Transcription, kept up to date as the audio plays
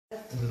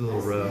It's a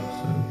little rough,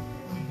 so.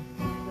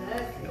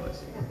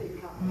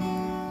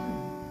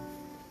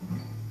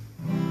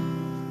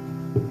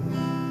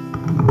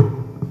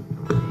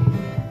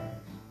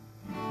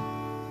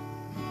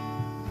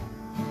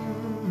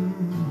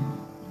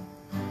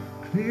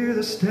 Clear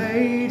the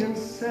stage and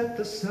set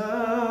the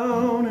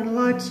sound and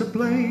lights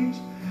ablaze.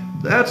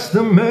 That's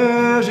the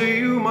measure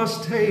you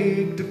must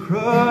take to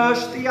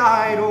crush the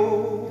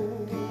idols.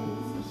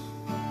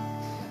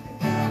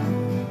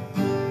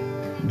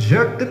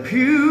 Jerk the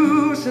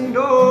pews and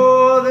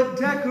all the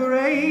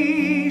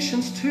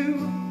decorations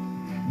too,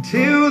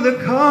 till the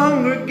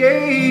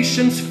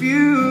congregation's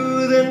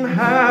few, then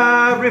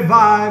have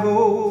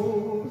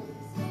revival.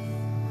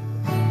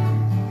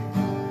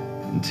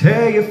 And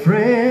tell your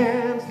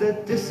friends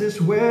that this is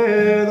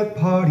where the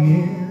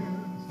party ends.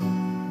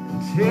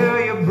 Until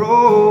you're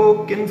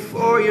broken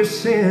for your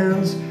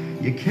sins,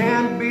 you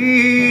can't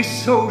be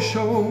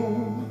social.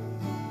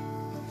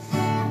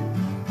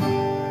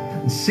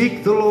 And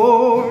seek the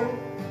Lord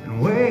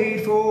and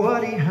wait for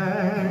what He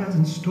has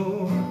in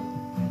store.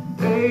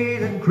 Day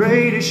that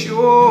great is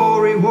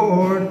your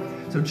reward,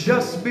 so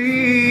just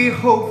be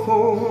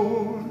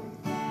hopeful,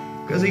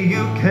 'cause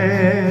you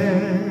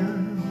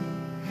can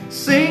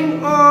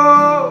sing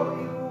all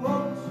you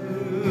want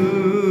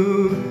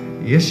to.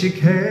 Yes, you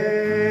can.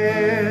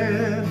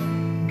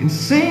 You can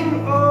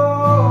sing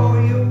all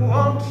you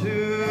want to.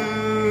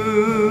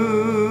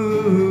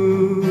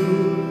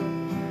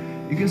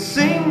 You can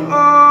sing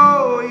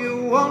all you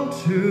want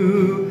to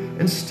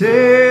and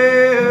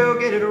still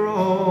get it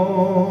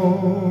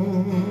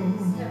wrong.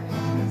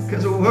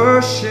 'Cause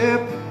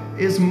worship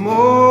is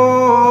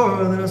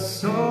more than a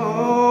song.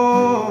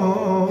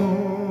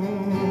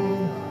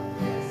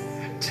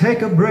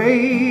 Take a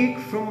break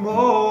from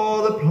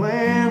all the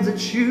plans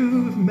that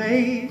you've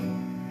made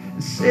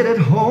and sit at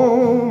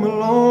home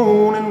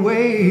alone and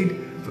wait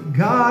for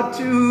God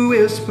to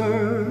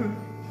whisper.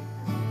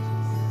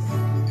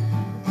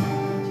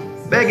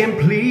 Beg Him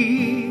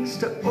please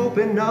to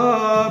open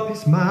up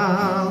His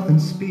mouth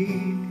and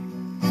speak,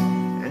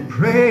 and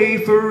pray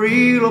for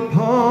real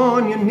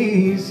upon your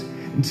knees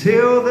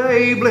until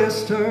they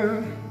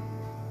blister.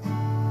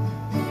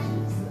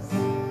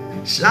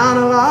 Shine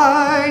a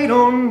light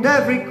on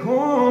every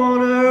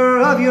corner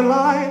of your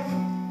life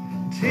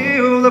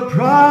till the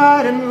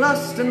pride and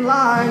lust and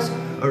lies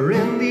are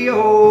in the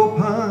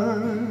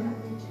open.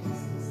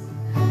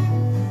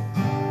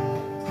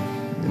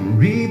 And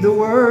read the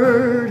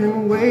Word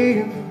and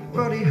wait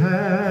for what He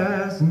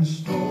has in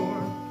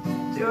store,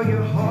 till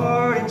your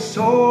heart and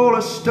soul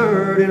are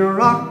stirred and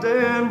rocked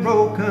and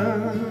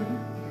broken.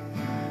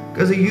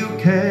 'Cause you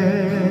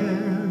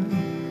can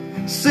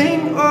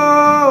sing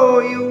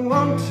all you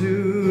want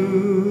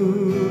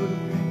to.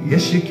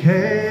 Yes, you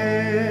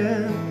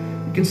can.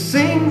 You can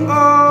sing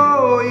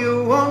all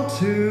you want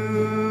to.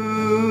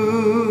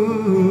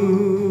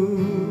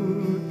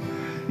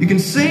 You can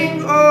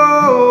sing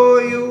all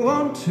you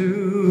want to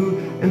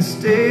and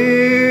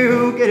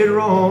still get it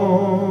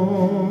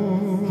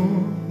wrong.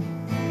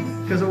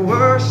 'Cause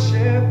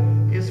worship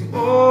is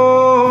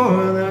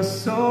more than a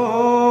song.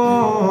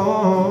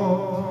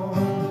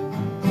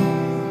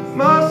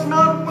 Must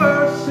not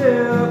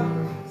worship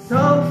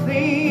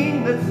something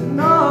that's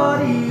not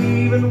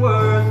even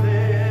worth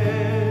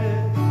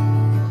it.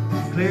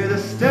 Clear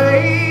the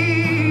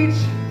stage,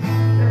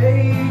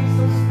 take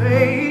some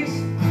space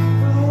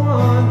for the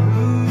one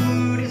who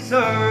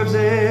deserves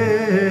it.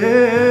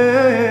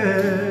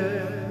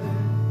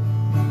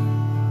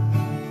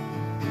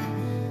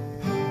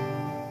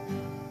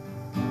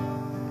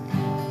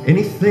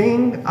 Anything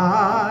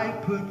I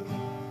put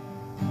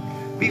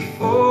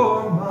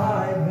before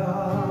my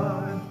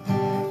God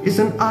is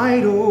an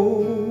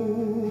idol.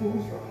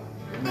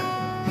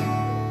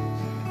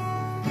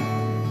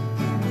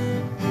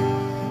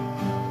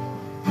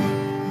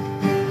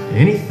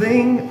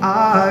 Anything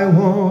I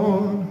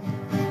want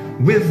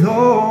with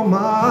all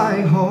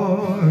my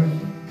heart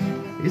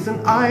is an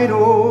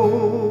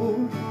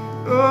idol.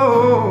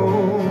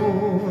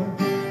 Oh,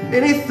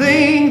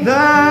 anything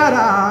that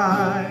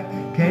I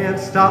can't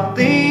stop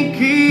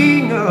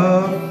thinking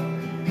of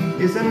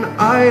is an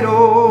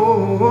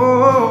idol.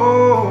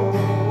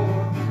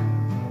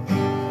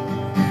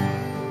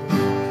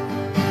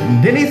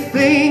 And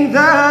anything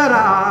that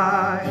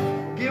I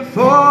give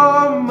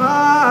for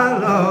my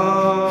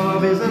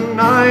love is an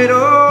idol.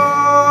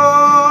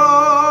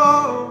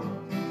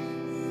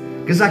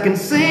 'Cause I can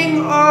sing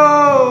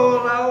all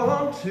I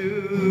want to.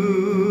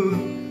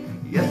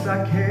 Yes, I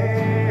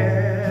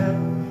can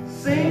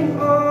sing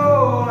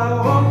all I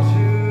want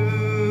to.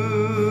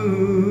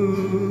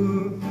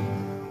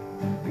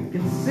 We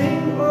can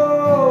sing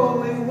all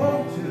we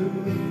want to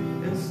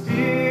and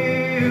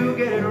still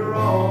get it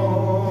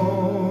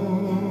wrong.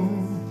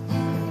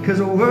 'Cause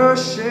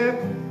worship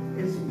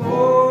is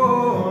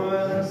more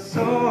than a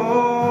song.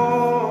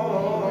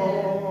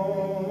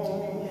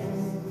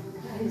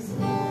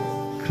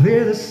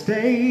 Clear the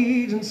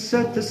stage and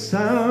set the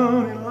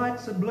sound and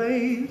lights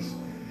ablaze.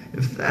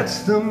 If that's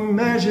the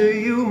measure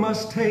you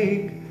must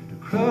take to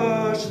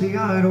crush the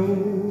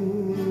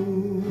idol.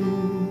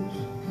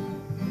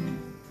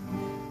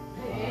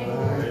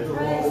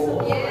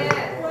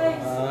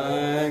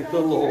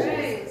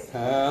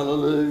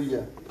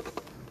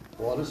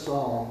 a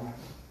song.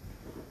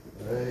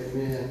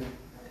 Amen.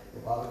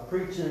 A lot of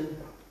preaching.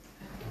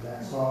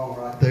 That song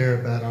right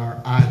there about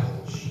our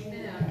idols.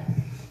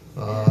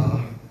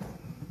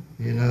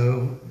 You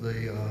know,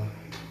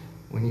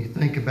 when you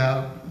think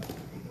about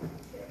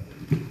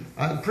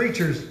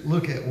preachers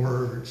look at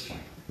words.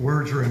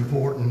 Words are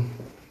important.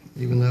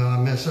 Even though I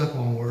mess up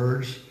on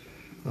words,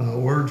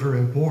 words are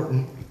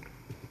important.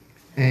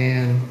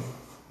 And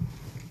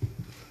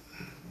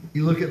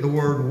you look at the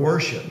word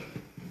worship.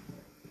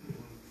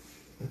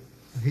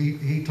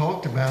 He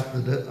talked about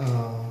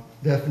the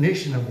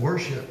definition of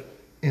worship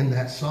in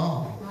that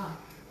song. Wow.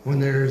 When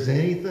there's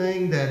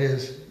anything that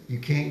is you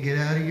can't get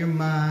out of your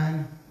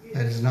mind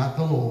that is not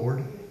the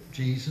Lord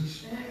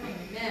Jesus.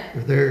 Amen.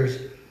 If there's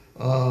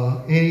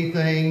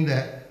anything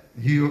that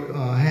you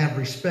have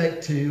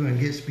respect to and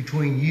gets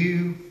between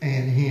you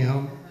and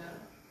Him,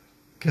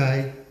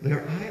 okay,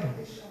 they're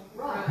idols.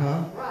 Right.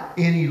 Huh? Right.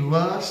 Any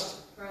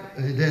lust,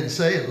 it didn't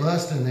say it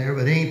lust in there,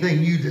 but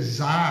anything you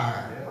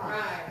desire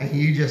and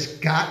you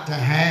just got to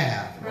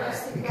have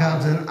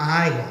becomes an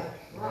idol.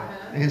 Right.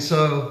 And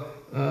so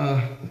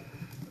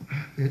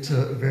it's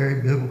a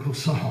very biblical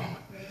song.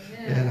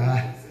 And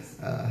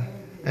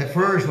at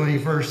first, when he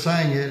first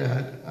sang it,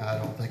 I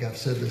don't think I've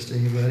said this to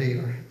anybody,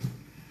 or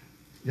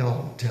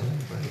y'all don't tell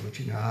anybody, but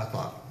you know, I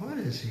thought, what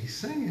is he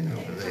singing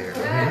over there?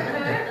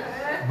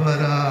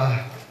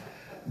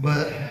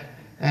 But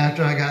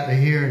after I got to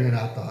hearing it,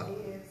 I thought,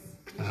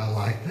 I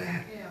like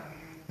that.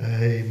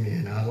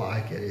 Amen. I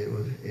like it.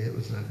 It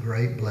was a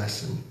great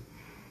blessing.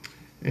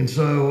 And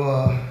so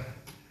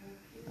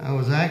I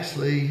was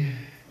actually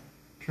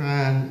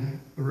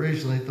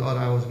originally thought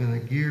I was going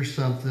to gear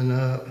something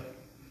up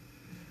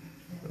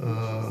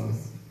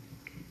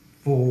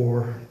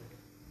for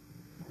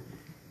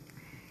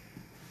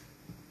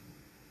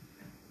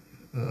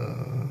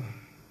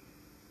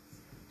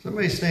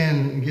somebody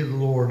stand and give the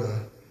Lord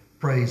a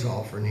praise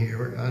offering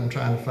here. I'm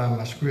trying to find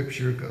my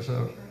scripture because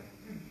I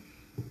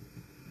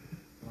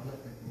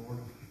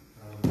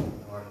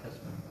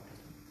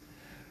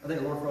thank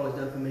the Lord for all He's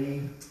done for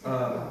me. He's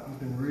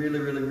been really,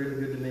 really, really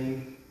good to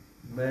me.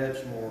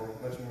 Much more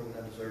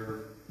than I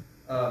deserve.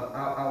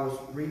 I was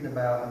reading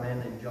about a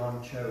man named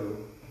John Cho.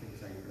 I think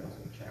it's how you pronounce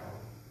it, Chow.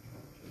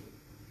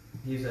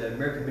 He's an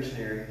American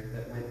missionary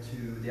that went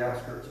to the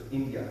outskirts of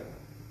India,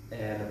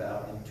 and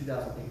about in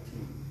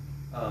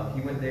 2018,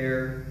 he went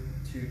there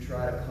to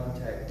try to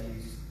contact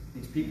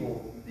these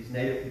people, these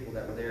native people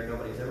that were there.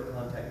 Nobody's ever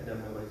contacted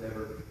them.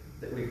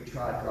 That we've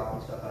tried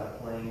dropping stuff out of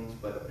planes,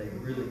 but they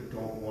really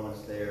don't want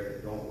us there.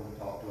 They don't want to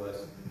talk to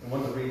us. And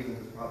one of the reasons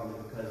is probably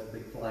because the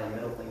big flying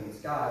metal thing in the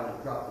sky, when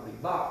it dropped the big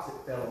box, it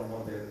fell on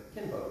one of their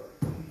kinfolk.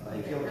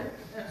 He killed him.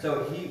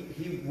 So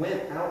he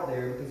went out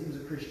there because he was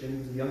a Christian. He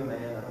was a young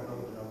man. I don't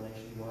know what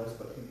denomination he was,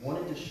 but he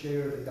wanted to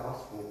share the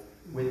gospel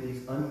with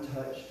these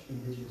untouched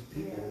indigenous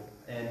people.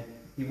 And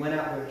he went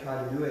out there to try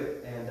to do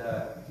it, and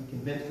he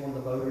convinced one of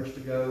the boaters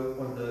to go,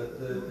 one of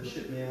the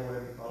shipmen, or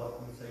whatever you call it,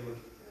 one of the sailors,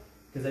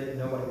 because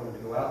nobody wanted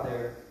to go out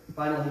there.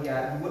 Finally,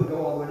 he wouldn't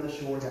go all the way to the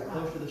shore. He got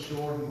close to the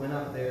shore. He went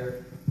up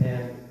there,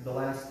 and one of the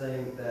last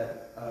things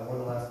that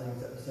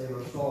the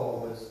sailor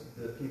saw was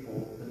the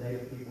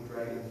native people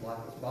dragging his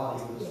lifeless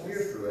body with a spear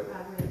through it.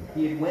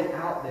 He had went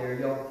out there.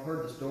 Y'all have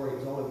heard the story. It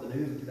was all over the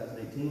news in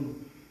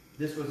 2018.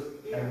 This was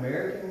an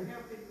American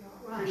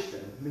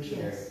Christian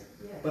missionary. Yes.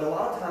 But a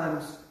lot of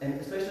times, and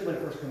especially when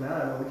it first came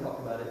out, I know we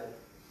talked about it,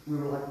 we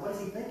were like, what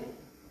is he thinking?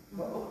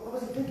 What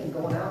was he thinking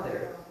going out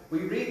there? We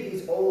read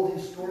these old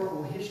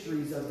historical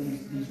histories of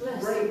these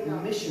great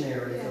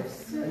missionaries,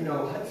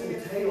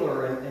 Hudson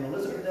Taylor and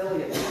Elizabeth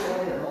Elliot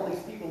and all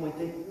these people, and we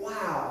think,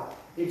 wow,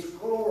 it's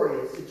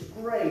glorious, it's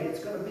great,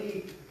 it's going to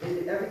be,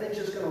 everything's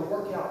just going to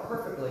work out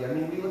perfectly. I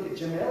mean, we look at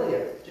Jim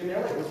Elliot. Jim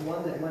Elliot was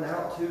one that went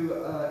out to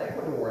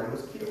Ecuador and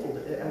was killed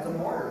as a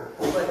martyr.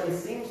 But it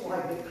seems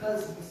like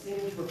because he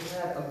seemed to have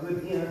had a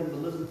good end with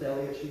Elizabeth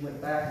Elliot, she went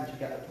back and she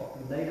got to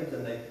talk to the natives,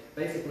 and they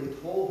basically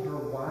told her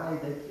why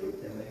they killed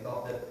him. They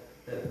thought that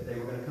they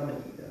were going to come and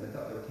eat them. They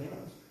thought they were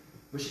cannibals.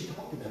 But she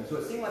talked to them. So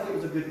it seemed like it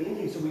was a good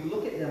ending. So we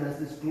look at them as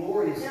this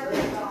glorious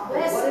thing. But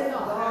what if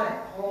God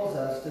calls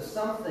us to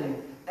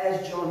something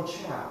as John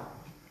Chow?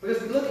 Because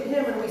we look at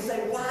him and we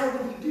say, why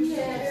would he do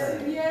such a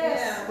thing?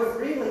 Yes. But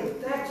really,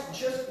 that's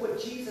just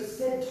what Jesus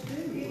said to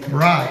do.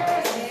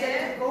 Right. He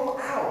said to go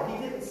out. He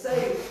didn't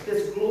say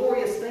this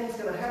glorious thing's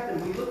going to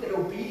happen. We look at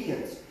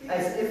obedience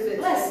as if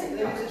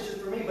it's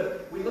just for me,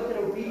 but we look at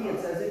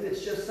obedience as if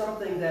it's just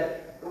something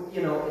that,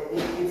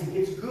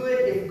 it's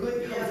good if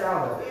good comes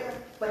out of it.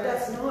 But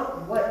that's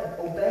not what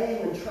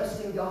obeying and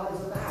trusting God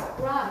is about.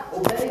 Right.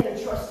 Obeying and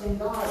trusting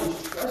God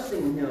is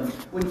trusting Him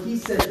when He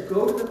says,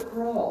 go to the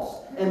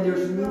cross, and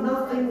there's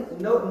nothing,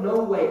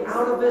 no way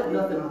out of it,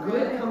 nothing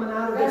good coming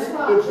out of it.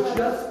 It's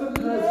just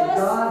because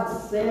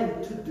God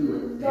said to do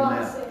it.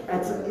 Amen.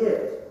 That's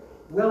it.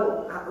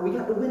 Well, we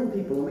got to win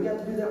people, and we got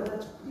to do that. Well,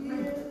 that's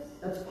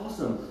great. That's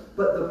awesome.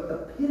 But the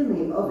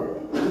epitome of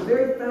it, the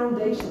very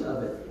foundation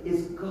of it,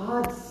 is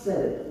God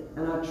said it,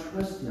 and I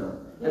trust Him.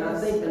 Yes. And I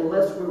think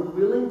unless we're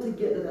willing to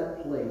get to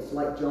that place,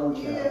 like John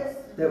Chow,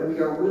 that we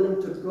are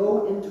willing to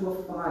go into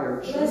a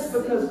fire just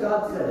because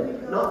God said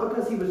it. Not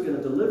because He was going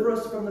to deliver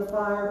us from the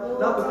fire.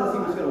 Not because He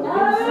was going to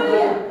win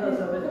somebody because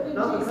of it.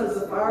 Not because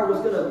the fire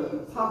was going to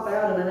pop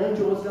out and an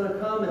angel was going to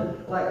come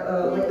and like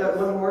that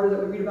one martyr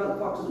that we read about in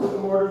Fox's Book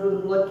of Martyrs where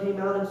the blood came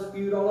out and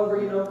spewed all over,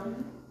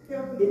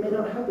 It may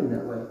not happen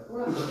that way.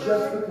 It's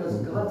just because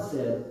God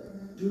said,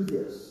 do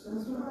this.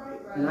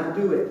 And I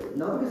do it,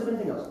 not because of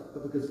anything else,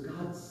 but because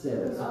God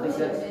said it. I think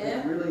that's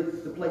really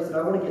the place that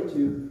I want to get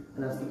to,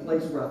 and that's the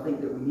place where I think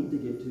that we need to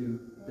get to,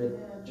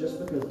 that just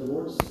because the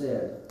Lord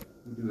said,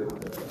 we do it.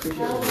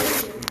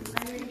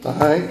 Appreciate it.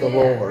 Thank the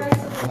Lord.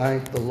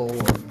 Thank the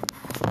Lord.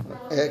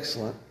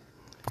 Excellent.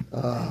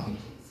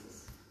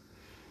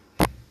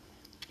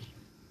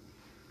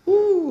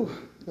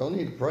 Y'all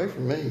need to pray for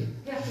me.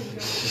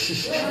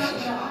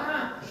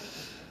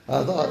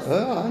 I thought,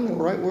 well, I know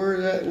right where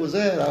that was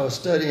at. I was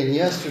studying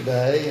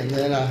yesterday, and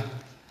then I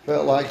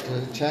felt like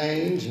to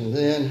change, and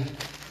then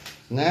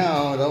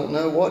now I don't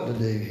know what to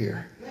do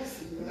here.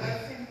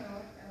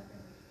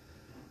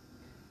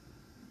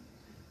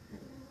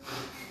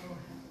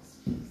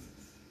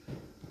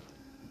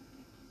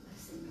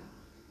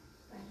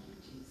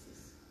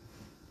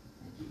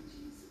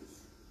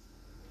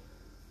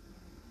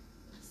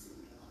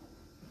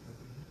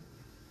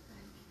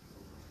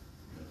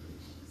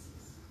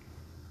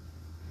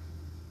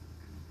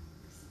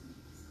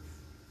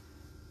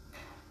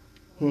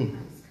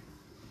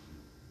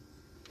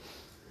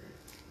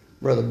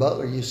 Brother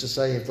Butler used to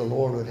say, if the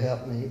Lord would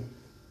help me,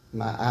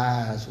 my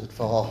eyes would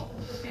fall.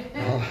 But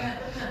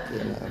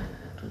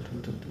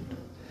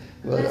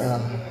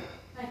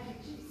thank you,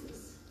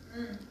 Jesus.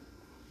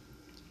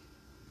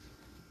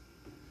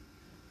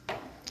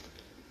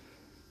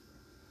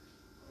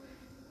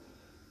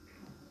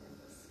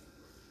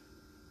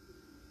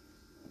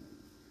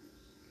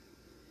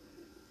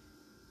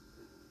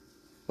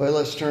 Well,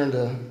 let's turn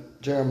to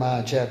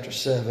Jeremiah chapter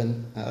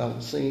 7. I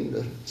don't seem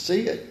to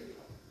see it,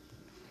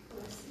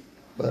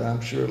 but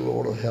I'm sure the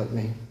Lord will help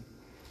me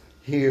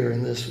here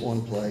in this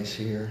one place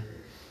here.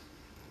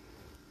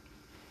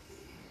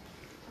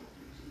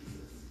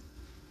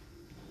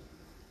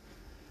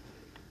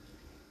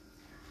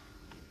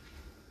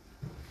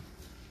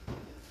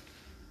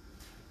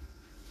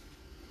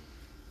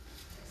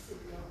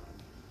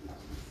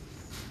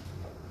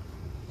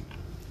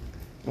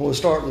 And we'll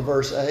start in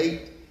verse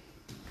 8.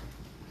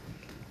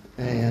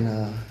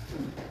 And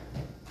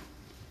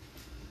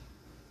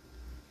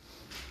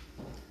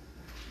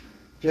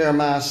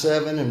Jeremiah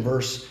 7 and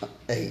verse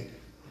 8.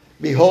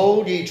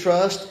 Behold, ye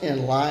trust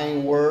in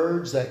lying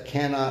words that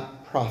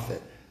cannot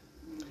profit.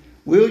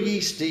 Will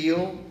ye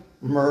steal,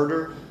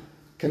 murder,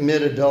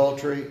 commit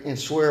adultery, and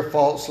swear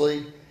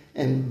falsely,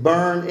 and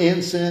burn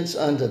incense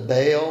unto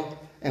Baal,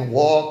 and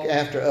walk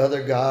after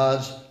other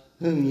gods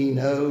whom ye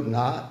know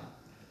not?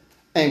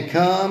 And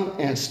come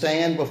and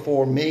stand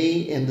before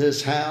me in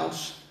this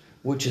house,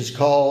 which is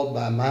called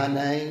by my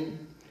name,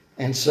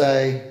 and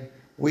say,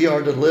 we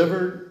are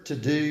delivered to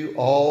do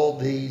all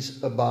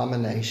these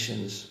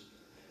abominations.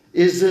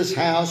 Is this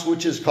house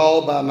which is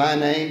called by my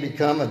name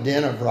become a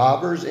den of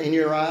robbers in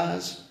your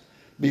eyes?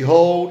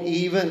 Behold,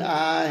 even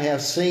I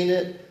have seen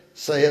it,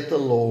 saith the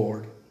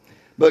Lord.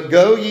 But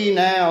go ye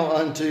now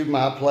unto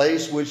my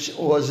place which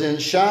was in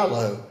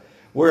Shiloh,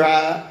 where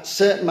I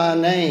set my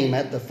name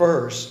at the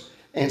first,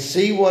 and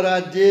see what I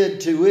did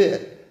to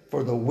it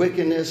for the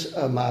wickedness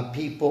of my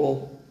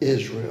people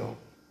Israel.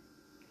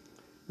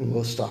 And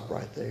we'll stop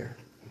right there.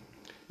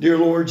 Dear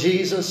Lord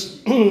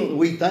Jesus,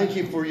 we thank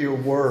you for your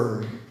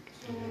word.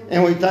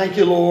 And we thank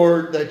you,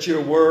 Lord, that your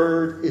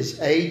word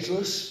is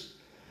ageless.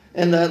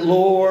 And that,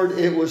 Lord,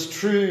 it was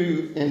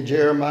true in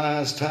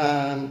Jeremiah's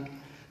time.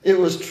 It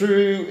was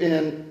true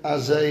in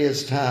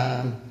Isaiah's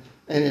time.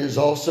 And it is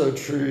also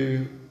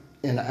true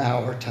in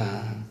our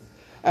time.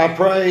 I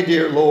pray,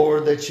 dear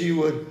Lord, that you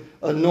would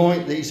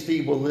anoint these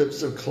feeble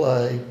lips of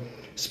clay.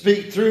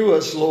 Speak through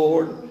us,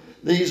 Lord.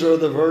 These are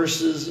the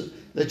verses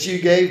that you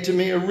gave to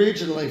me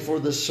originally for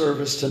this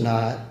service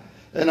tonight.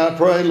 And I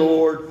pray,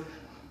 Lord,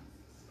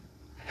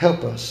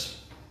 help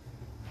us,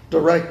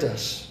 direct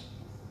us,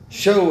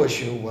 show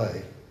us your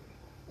way.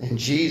 In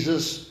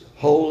Jesus'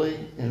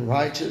 holy and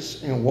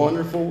righteous and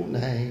wonderful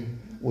name,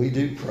 we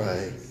do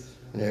pray.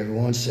 And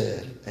everyone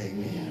said,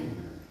 amen.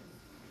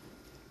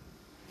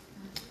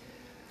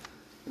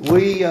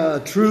 We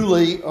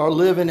truly are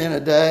living in a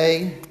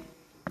day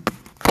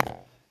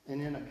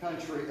and in a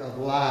country of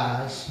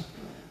lies.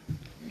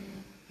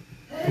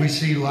 We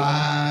see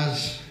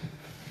lies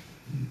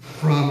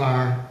from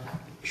our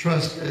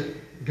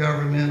trusted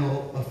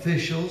governmental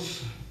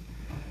officials.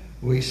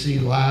 We see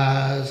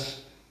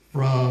lies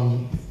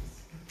from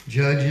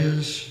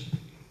judges.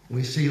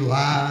 We see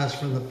lies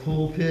from the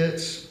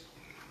pulpits.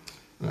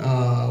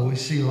 We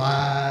see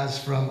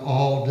lies from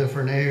all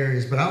different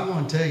areas. But I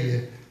want to tell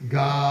you,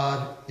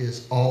 God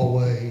is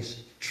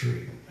always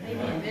true.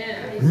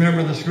 Amen.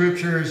 Remember the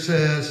scripture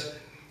says,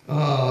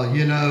 God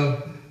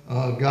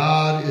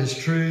is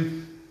truth,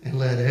 and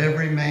let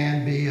every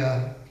man be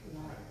a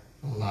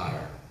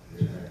liar.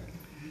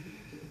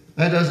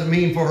 That doesn't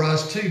mean for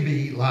us to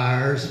be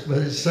liars, but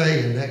it's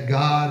saying that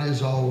God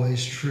is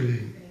always true.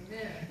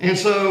 Amen. And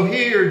so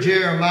here,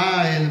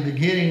 Jeremiah, in the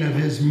beginning of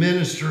his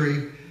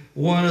ministry,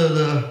 one of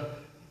the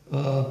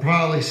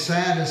probably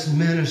saddest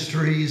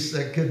ministries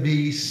that could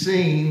be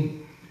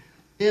seen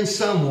in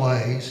some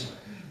ways.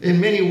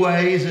 In many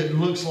ways, it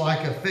looks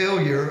like a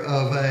failure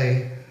of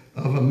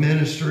a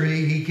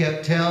ministry. He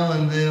kept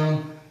telling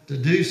them to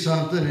do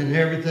something, and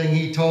everything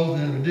he told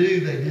them to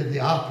do, they did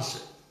the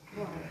opposite.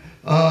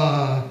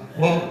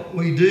 Well,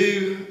 we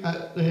do,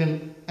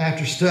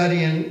 after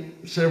studying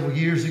several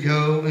years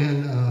ago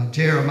in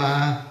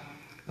Jeremiah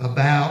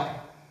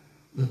about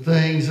the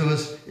things,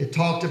 it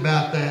talked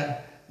about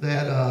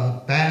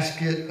that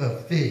basket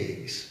of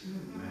figs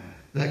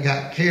that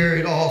got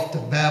carried off to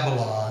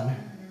Babylon.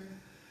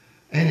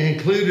 And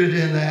included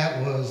in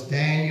that was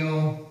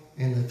Daniel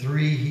and the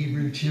 3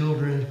 Hebrew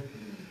children.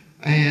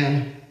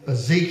 And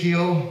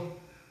Ezekiel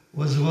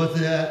was with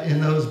that in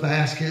those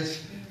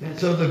baskets. And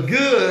so the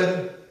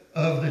good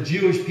of the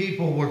Jewish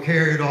people were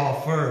carried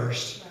off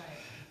first.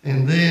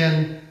 And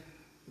then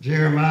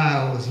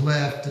Jeremiah was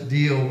left to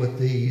deal with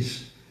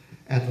these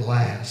at the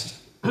last.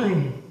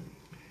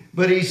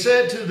 But he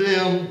said to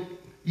them,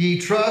 "Ye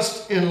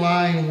trust in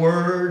lying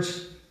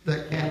words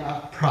that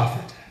cannot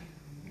profit."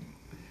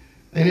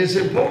 And it's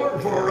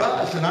important for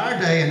us in our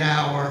day and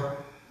hour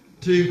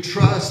to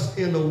trust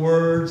in the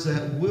words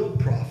that will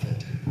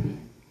profit.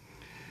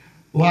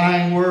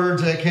 Lying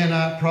words that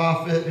cannot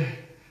profit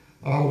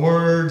are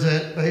words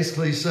that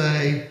basically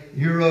say,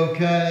 you're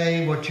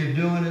okay, what you're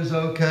doing is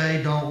okay,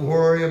 don't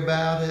worry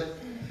about it.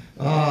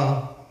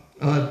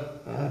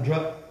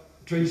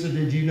 Teresa,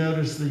 did you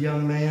notice the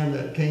young man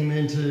that came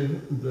into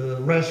the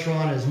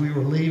restaurant as we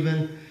were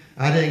leaving?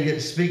 I didn't get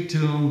to speak to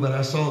him, but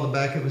I saw the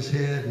back of his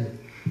head, and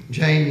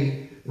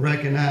Jamie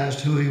recognized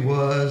who he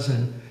was.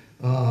 And,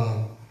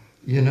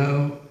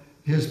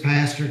 his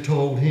pastor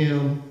told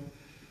him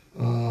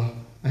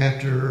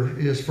after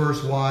his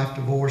first wife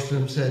divorced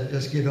him, said,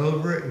 just get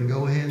over it and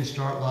go ahead and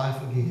start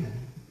life again.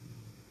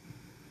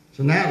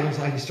 So now it looks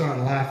like he's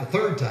starting life a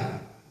third time.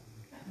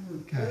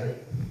 Okay.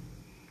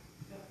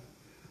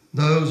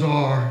 Those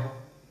are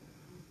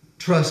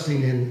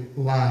trusting in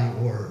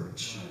lying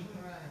words.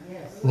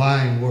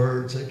 Lying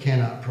words that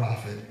cannot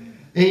profit.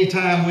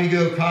 Anytime we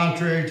go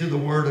contrary to the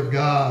Word of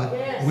God,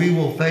 we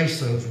will face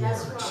those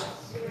words. Right.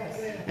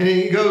 Yes. And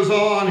he goes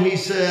on, he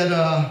said,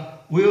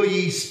 will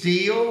ye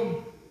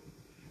steal,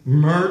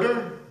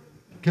 murder,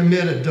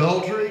 commit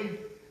adultery,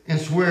 and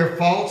swear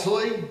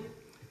falsely?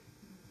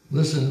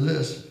 Listen to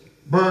this.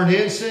 Burn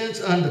incense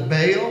unto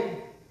Baal,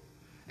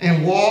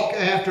 and walk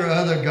after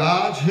other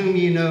gods whom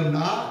ye know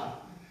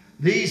not.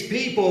 These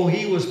people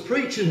he was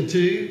preaching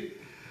to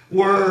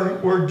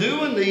were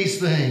doing these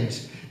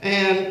things.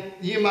 And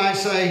you might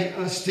say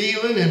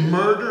stealing and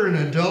murder and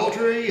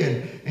adultery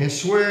and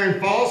swearing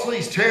falsely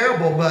is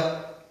terrible.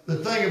 But the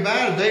thing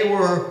about it, they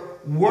were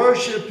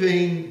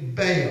worshiping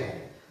Baal.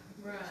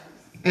 Right.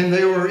 And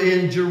they were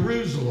in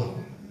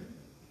Jerusalem,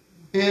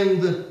 in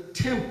the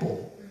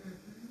temple.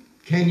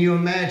 Can you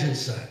imagine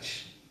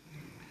such?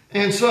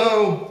 And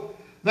so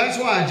that's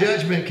why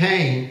judgment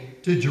came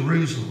to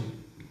Jerusalem.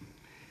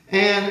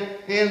 And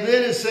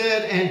then it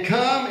said, and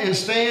come and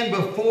stand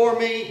before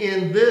me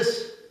in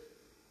this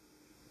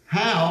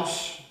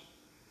house,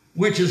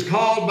 which is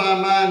called by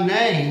my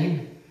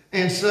name,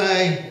 and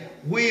say,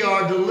 we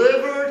are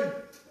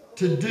delivered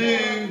to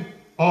do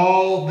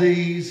all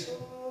these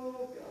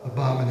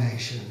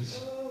abominations.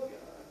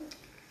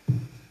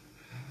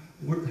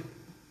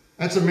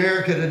 That's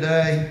America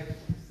today.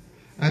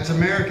 That's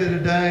America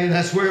today.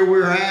 That's where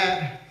we're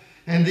at.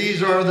 And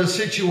these are the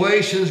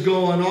situations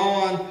going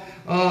on.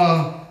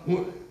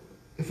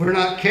 If we're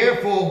not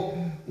careful,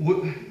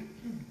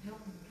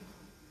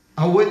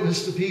 I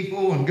witness to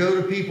people and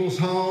go to people's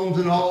homes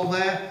and all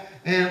that.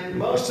 And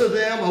most of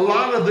them, a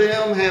lot of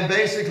them have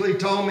basically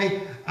told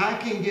me, I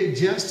can get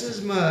just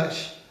as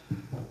much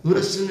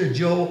listening to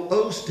Joel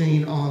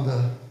Osteen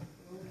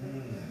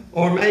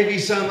or maybe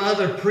some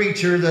other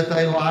preacher that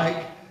they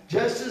like,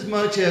 just as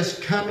much as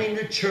coming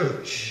to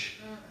church.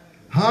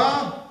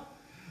 Huh?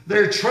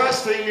 They're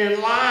trusting in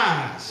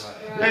lies.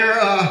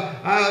 They're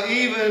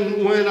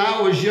even when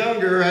I was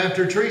younger,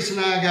 after Teresa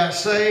and I got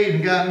saved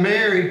and got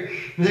married,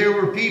 there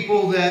were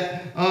people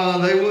that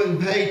they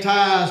wouldn't pay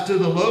tithes to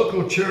the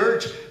local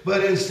church,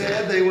 but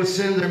instead they would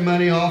send their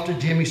money off to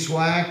Jimmy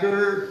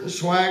Swaggart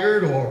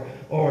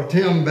or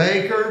Tim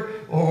Baker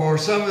or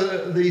some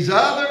of these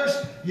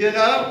others,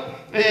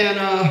 And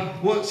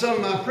what some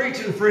of my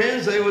preaching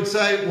friends, they would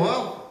say,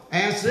 well,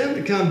 ask them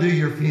to come do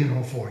your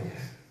funeral for you.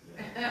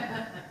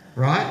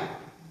 Right?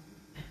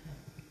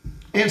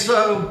 And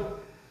so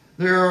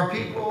there are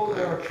people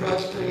that are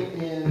trusting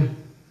in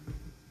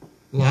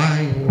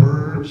lying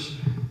words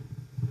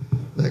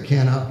that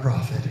cannot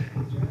profit.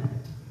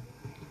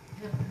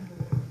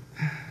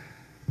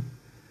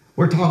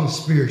 We're talking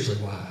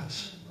spiritually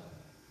wise.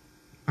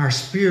 Our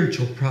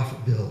spiritual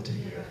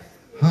profitability.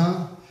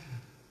 Huh?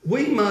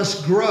 We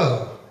must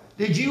grow.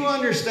 Did you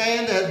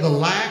understand that the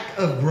lack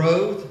of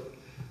growth,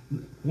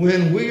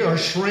 when we are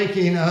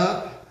shrinking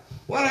up.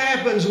 What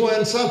happens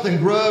when something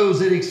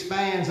grows? It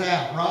expands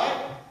out,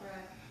 right?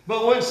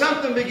 But when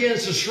something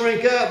begins to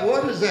shrink up,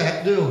 what is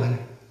that doing?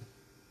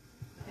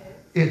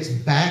 It's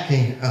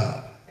backing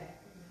up.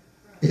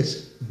 It's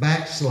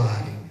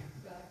backsliding.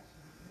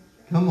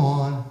 Come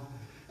on.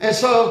 And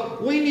so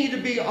we need to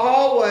be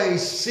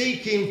always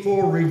seeking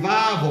for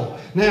revival.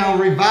 Now,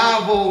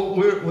 revival,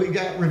 we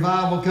got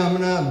revival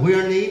coming up.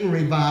 We're needing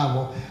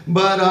revival.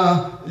 But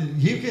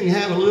you can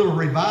have a little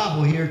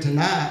revival here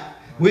tonight.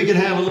 We can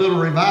have a little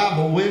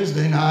revival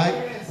Wednesday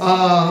night.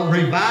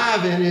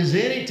 Reviving is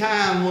any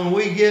time when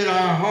we get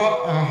our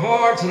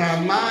hearts and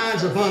our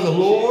minds upon the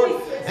Lord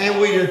and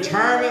we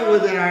determine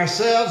within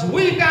ourselves,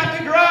 we've got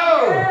to grow.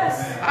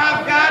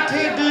 I've got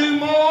to do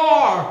more.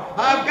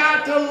 I've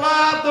got to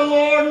love the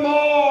Lord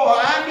more.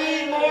 I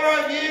need more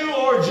of you,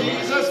 Lord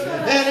Jesus.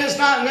 And it's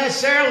not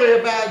necessarily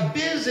about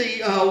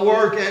busy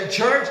work at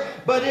church,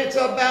 but it's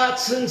about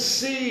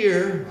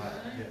sincere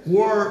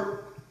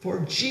work for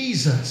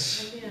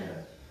Jesus.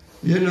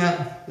 You're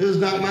not, this is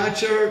not my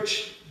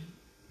church.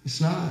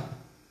 It's not.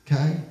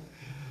 Okay?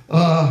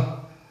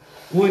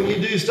 When you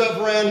do stuff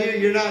around here,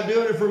 you're not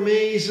doing it for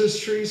me,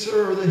 Sister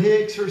Teresa, or the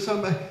Hicks or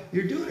somebody.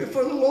 You're doing it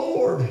for the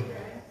Lord.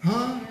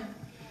 Huh?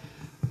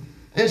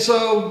 And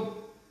so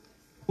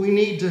we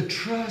need to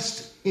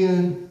trust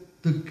in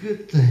the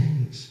good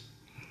things.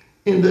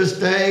 In this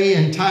day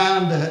and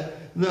time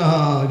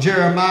that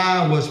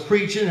Jeremiah was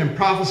preaching and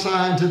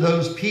prophesying to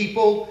those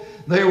people,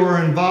 they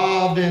were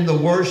involved in the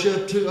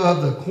worship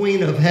of the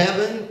Queen of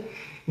Heaven,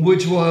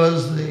 which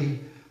was the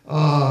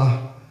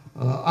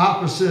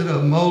opposite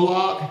of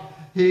Moloch.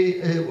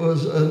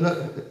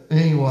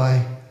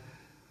 Anyway,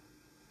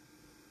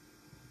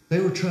 they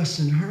were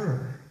trusting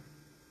her.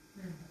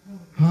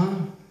 Huh?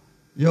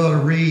 You ought to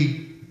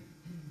read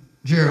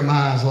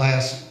Jeremiah's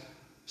last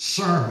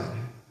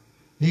sermon.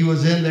 He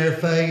was in their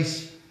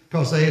face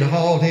because they had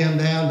hauled him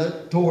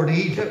down toward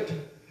Egypt.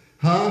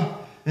 Huh?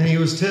 And he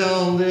was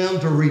telling them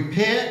to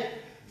repent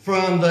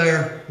from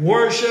their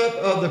worship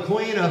of the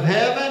Queen of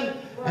Heaven.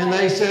 And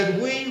they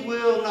said, we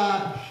will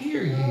not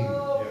hear you.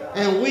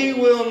 And we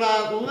will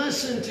not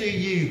listen to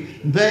you.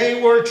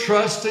 They were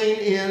trusting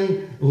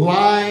in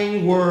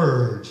lying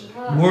words.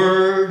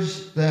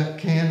 Words that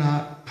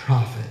cannot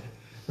profit.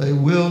 They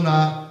will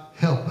not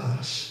help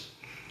us.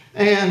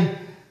 And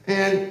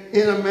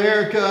in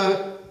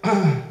America,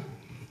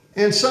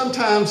 and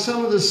sometimes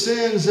some of the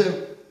sins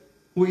that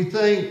we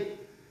think,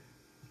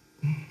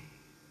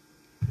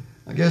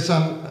 I guess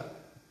I'm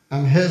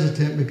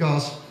hesitant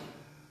because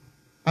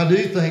I do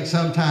think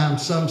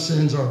sometimes some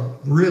sins are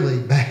really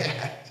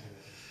bad.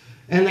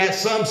 And that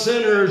some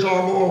sinners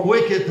are more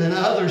wicked than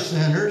other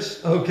sinners,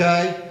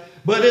 okay?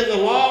 But in the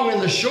long and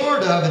the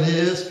short of it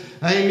is,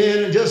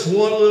 amen, just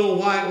one little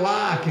white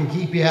lie can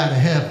keep you out of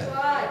heaven.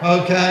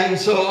 Okay?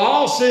 So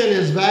all sin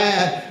is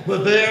bad,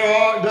 but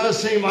it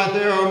does seem like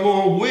there are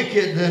more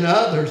wicked than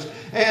others.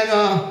 And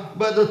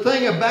but the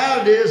thing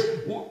about it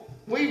is,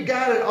 we've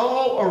got it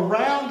all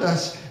around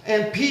us,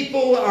 and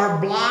people are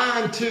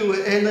blind to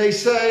it, and they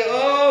say,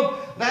 oh,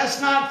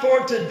 that's not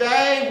for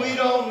today. We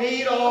don't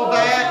need all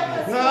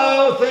that.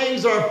 No,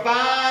 things are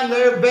fine.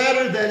 They're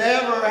better than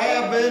ever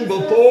have been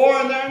before,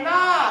 and they're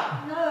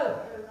not. No,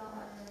 they're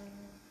not.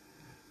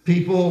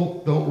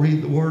 People don't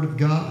read the Word of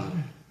God.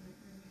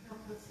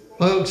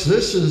 Folks,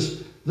 this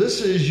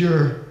is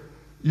your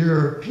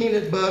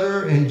peanut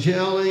butter and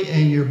jelly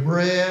and your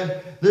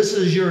bread. This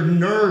is your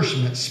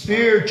nourishment,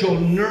 spiritual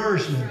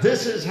nourishment.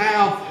 This is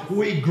how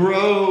we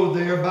grow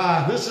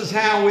thereby. This is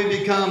how we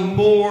become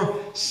more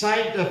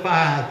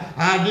sanctified.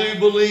 I do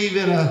believe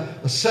in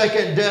a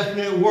second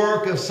definite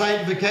work of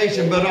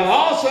sanctification, but I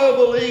also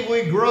believe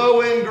we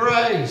grow in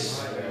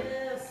grace.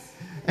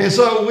 And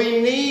so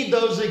we need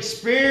those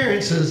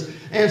experiences.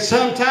 And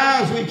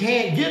sometimes we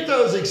can't get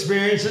those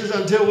experiences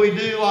until we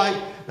do like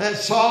that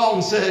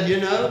song said,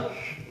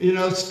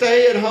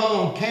 stay at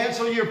home,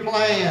 cancel your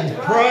plans,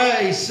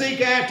 pray,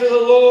 seek after the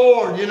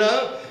Lord,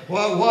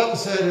 What wasn't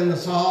said in the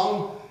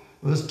song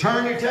was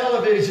turn your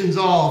televisions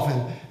off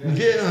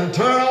and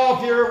turn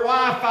off your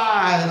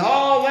Wi-Fi and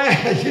all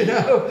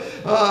that,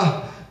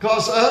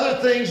 because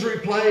other things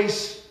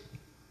replace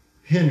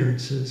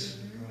hindrances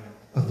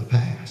of the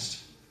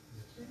past.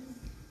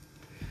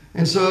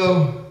 And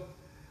so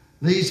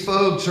these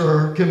folks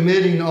are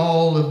committing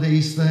all of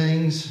these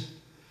things.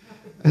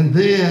 And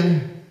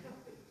then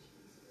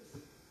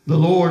the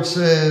Lord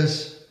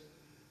says,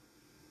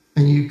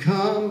 and you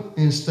come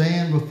and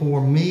stand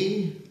before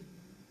me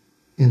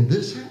in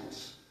this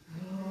house.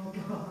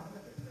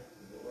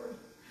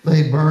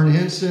 They burn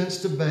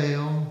incense to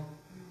Baal.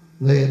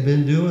 They had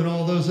been doing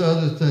all those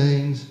other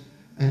things.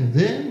 And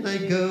then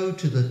they go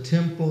to the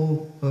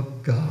temple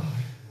of God.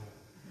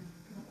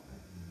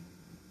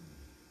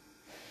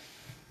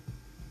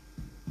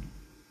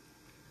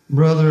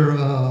 Brother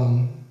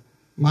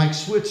Mike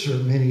Switzer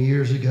many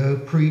years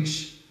ago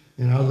preached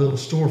in our little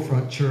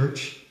storefront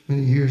church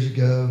many years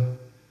ago,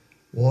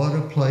 what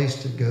a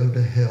place to go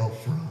to hell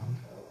from.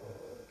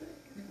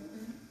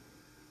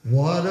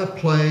 What a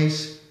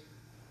place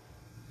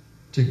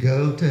to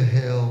go to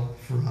hell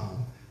from.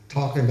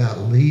 Talking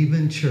about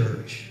leaving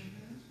church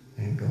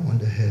and going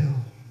to hell.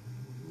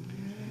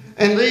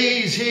 And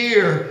these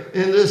here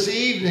in this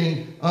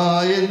evening,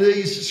 in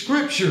these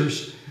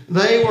scriptures,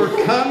 they were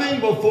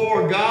coming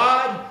before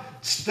God,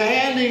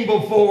 standing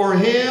before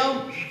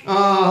Him,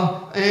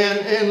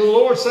 and the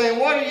Lord saying,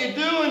 "What are you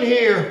doing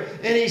here?"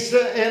 And He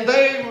said, and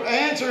they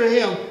answered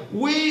Him,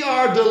 "We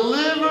are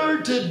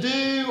delivered to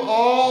do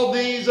all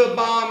these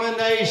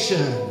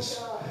abominations."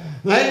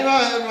 They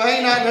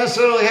may not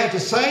necessarily have to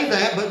say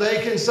that, but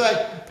they can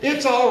say,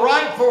 "It's all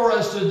right for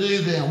us to do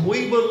them.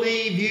 We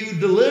believe you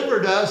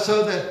delivered us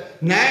so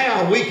that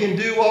now we can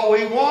do what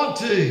we want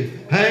to."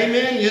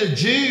 Amen. The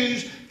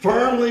Jews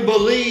firmly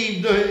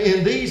believed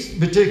in these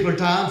particular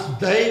times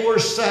they were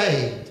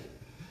saved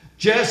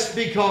just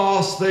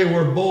because they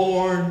were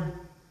born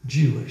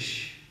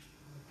Jewish.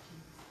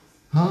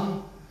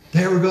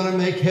 They were going to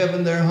make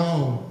heaven their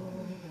home.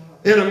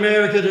 In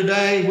America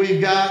today,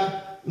 we've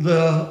got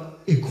the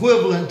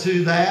equivalent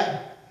to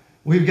that.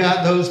 We've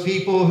got those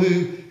people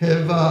who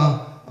have,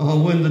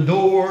 when the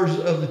doors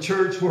of the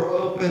church were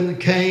open,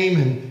 came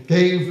and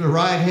gave the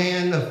right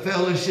hand of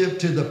fellowship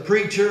to the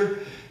preacher.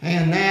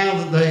 And now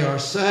that they are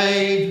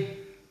saved,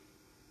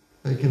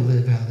 they can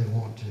live how they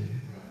want to.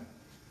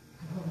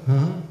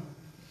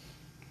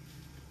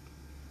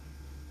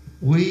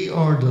 We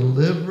are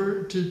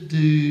delivered to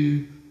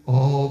do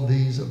all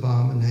these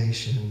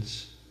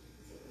abominations.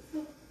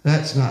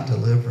 That's not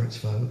deliverance,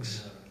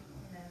 folks.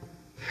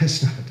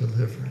 That's not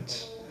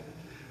deliverance.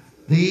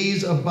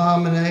 These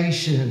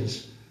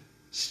abominations,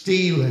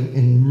 stealing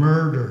and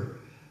murder,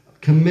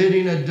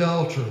 committing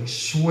adultery,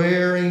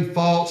 swearing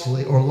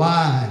falsely or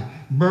lying,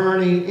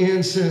 burning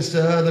incense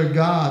to other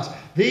gods.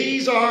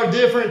 These are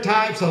different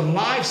types of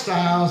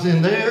lifestyles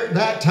in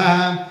that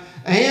time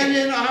and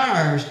in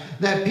ours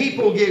that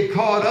people get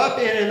caught up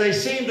in, and they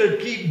seem to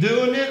keep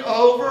doing it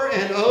over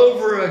and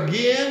over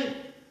again.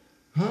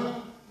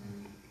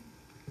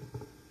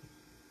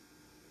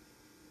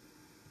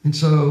 And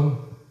so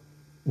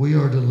we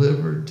are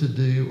delivered to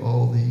do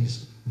all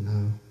these.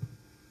 No,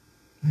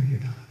 you're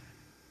not.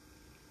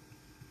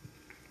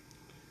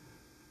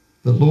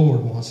 The Lord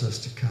wants us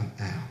to come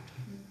out.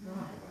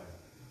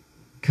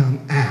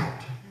 Come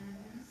out.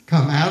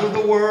 Come out of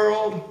the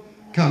world.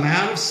 Come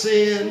out of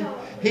sin.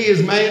 He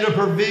has made a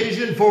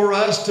provision for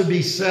us to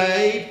be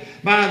saved.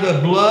 By the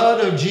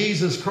blood of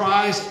Jesus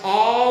Christ,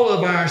 all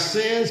of our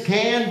sins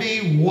can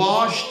be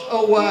washed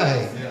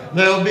away.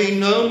 There'll be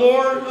no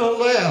more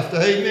left.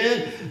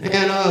 Amen.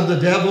 And the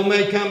devil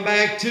may come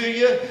back to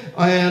you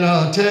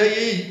and tell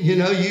you,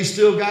 you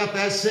still got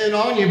that sin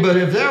on you. But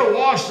if they're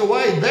washed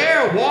away,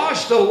 they're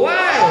washed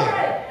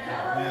away.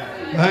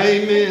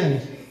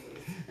 Amen.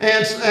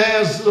 And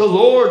as the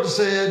Lord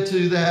said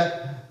to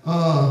that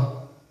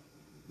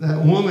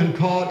woman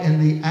caught in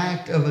the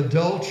act of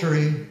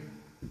adultery,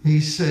 He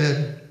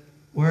said,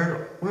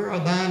 where are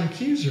thine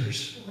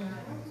accusers?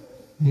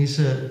 And he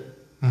said,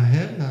 I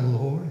have none,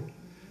 Lord.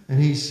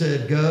 And He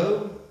said,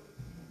 go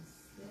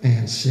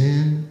and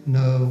sin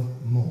no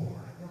more.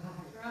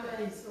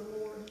 Praise the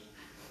Lord.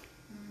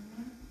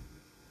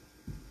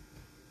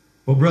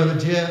 Well, Brother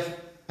Jeff,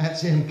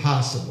 that's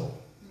impossible.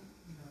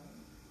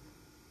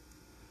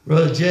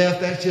 Brother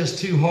Jeff, that's just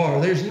too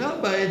hard. There's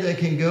nobody that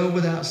can go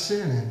without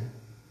sinning.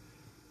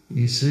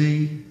 You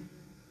see,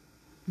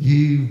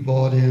 you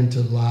bought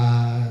into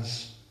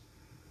lies,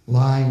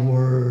 lying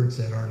words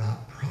that are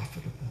not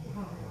profitable.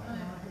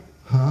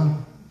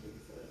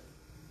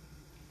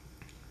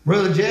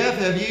 Brother Jeff,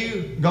 have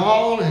you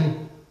gone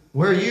and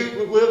where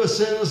you live a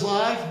sinless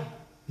life?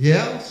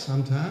 Yeah,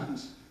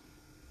 sometimes.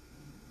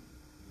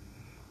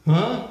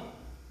 And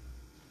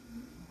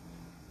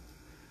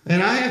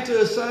I have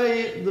to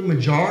say the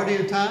majority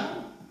of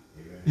time.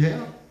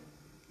 Yeah,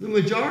 the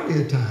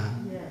majority of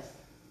time. Yes.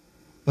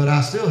 But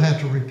I still have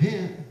to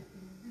repent.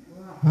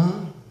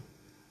 How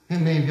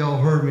many of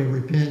y'all heard me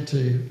repent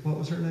to, what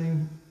was her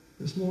name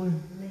this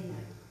morning?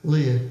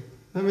 Leah.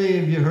 How many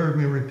of you heard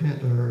me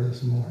repent to her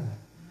this morning?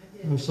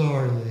 I'm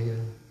sorry, Leah.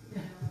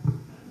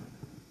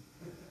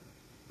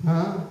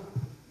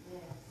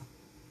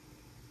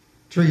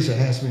 Teresa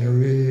asked me a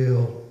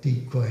real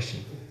deep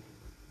question.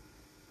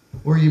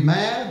 Were you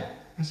mad?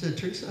 I said,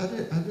 Teresa, I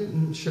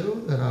didn't show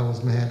that I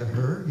was mad at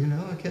her.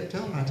 I kept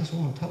telling her, I just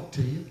want to talk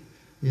to you,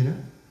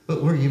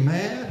 But were you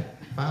mad?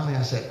 Finally,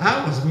 I said,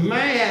 I was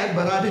mad,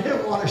 but I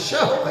didn't want to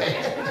show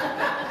it.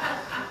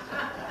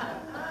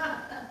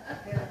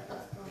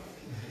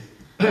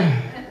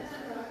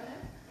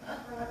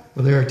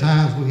 Well, there are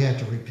times we have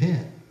to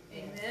repent.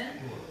 Amen.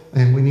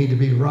 And we need to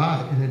be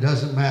right. And it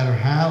doesn't matter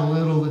how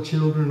little the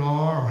children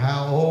are or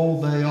how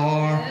old they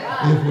are.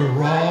 If we're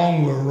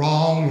wrong, we're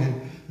wrong.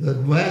 And the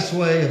best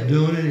way of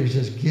doing it is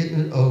just getting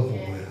it over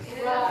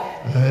with.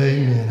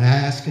 Amen.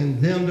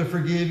 Asking them to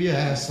forgive you.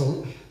 Ask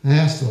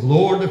the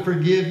Lord to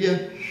forgive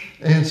you.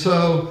 And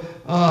so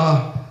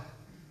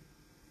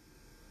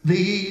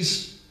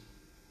these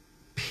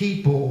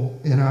people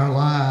in our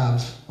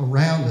lives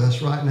around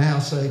us right now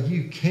say,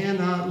 you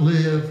cannot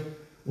live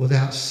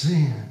without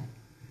sin.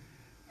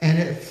 And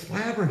it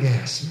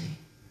flabbergasts me.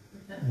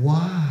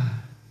 Why?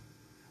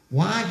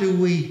 Why do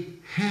we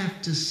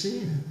have to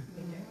sin?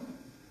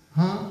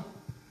 Huh?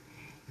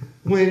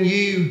 When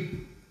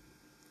you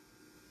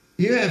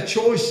have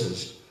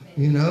choices,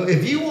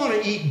 if you want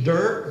to eat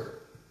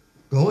dirt,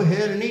 go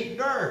ahead and eat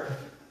dirt.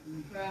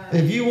 Right.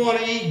 If you want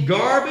to eat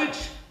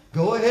garbage,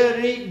 go ahead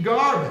and eat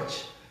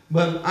garbage.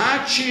 But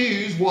I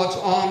choose what's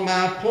on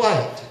my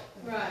plate.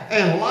 Right.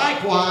 And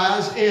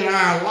likewise, in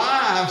our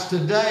lives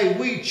today,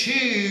 we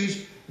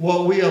choose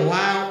what we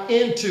allow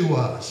into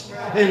us.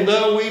 Right. And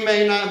though we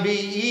may not be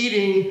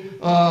eating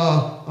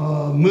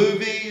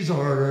movies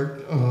or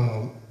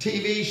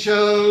TV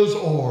shows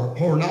or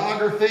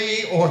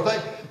pornography or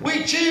things,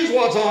 we choose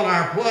what's on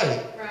our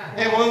plate. Right.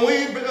 And when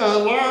we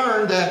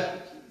learn that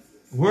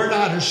we're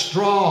not as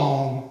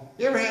strong,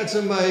 you ever had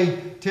somebody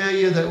tell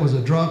you that was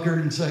a drunkard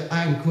and say,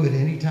 I can quit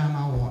anytime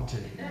I want to?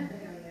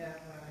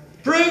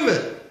 Prove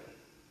it.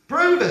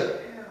 Prove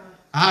it.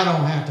 I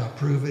don't have to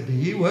prove it to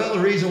you. Well,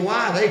 the reason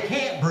why, they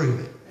can't prove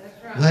it.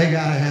 That's right. They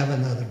got to have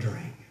another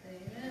drink.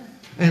 Amen.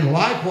 And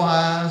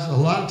likewise, a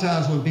lot of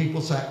times when people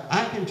say,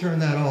 I can turn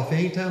that off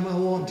anytime I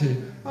want to.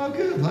 Oh,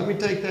 good. Let me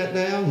take that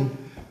down and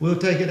we'll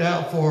take it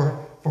out for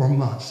a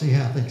month. See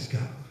how things go.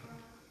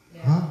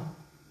 Yeah. Huh?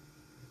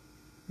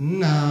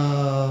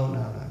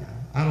 No.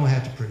 I don't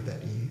have to prove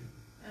that to you.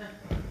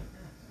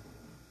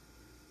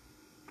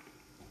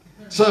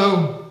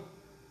 So,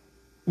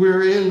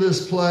 we're in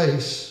this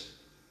place.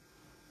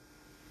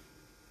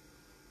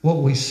 What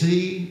we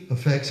see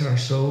affects our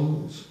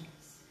souls.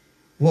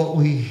 What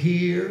we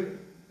hear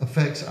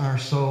affects our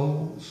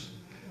souls.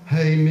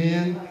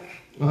 Amen.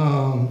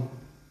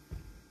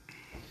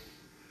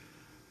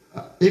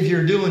 If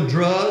you're doing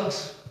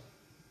drugs,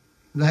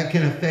 that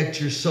can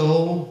affect your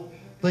soul.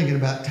 Thinking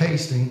about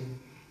tasting.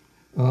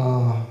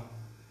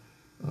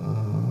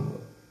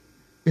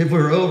 If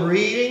we're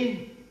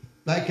overeating,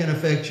 that can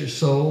affect your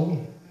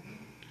soul.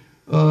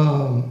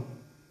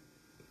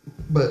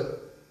 But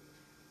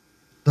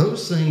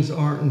those things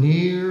aren't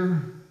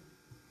near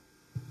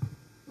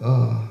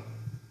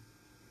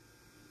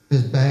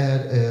as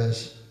bad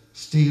as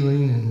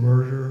stealing and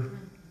murder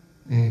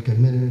and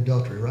committing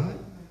adultery, right?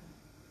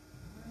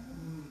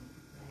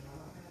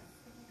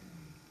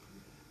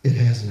 It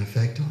has an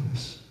effect on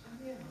us.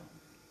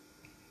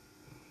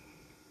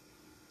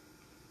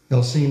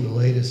 Y'all seen the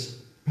latest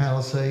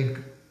Palisade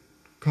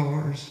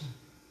cars?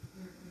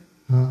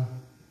 Huh?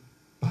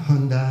 A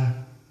Hyundai.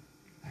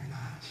 They're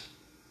nice.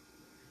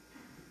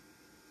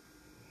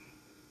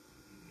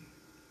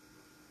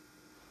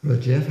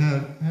 But Jeff,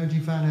 how'd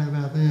you find out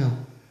about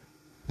them?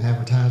 An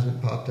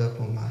advertisement popped up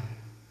on my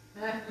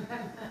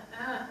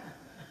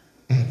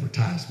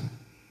advertisement.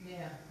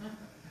 Yeah.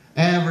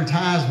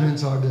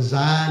 Advertisements are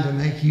designed to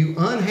make you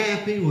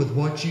unhappy with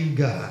what you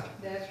got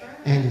That's right.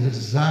 and to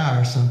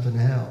desire something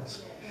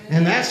else.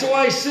 And that's the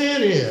way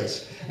sin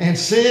is. And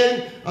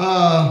sin,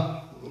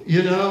 all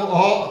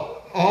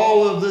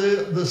of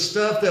the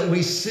stuff that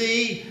we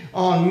see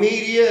on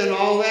media and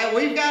all that,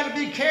 we've got to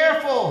be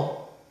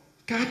careful.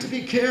 Got to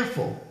be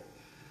careful.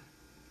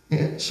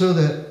 And so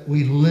that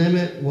we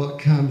limit what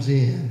comes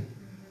in.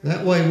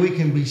 That way we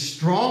can be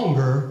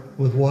stronger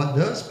with what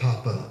does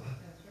pop up.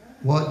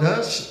 What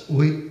does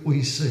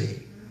we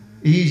see.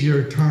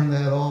 Easier to turn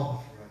that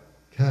off.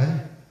 Okay?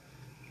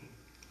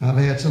 I've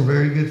had some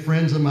very good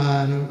friends of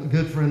mine, a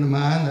good friend of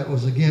mine that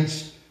was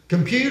against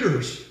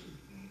computers.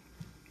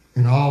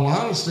 In all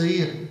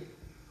honesty,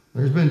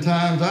 there's been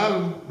times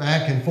I'm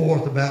back and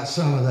forth about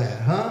some of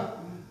that, huh?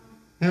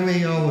 How many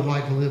of y'all would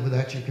like to live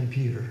without your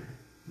computer?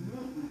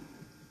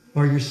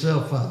 Or your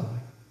cell phone?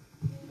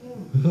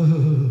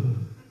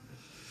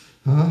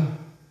 Huh?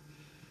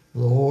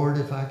 Lord,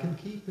 if I can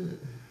keep it.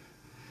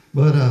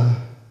 But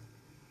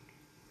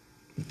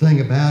the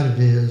thing about it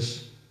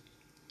is,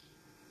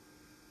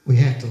 we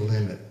have to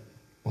limit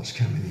what's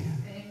coming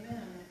in.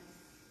 Amen.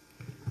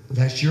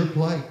 That's your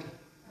plate.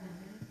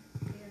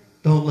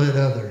 Don't let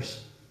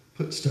others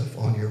put stuff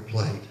on your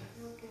plate.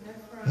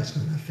 That's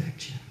going to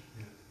affect you.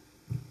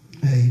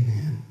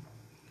 Amen.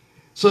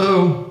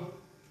 So,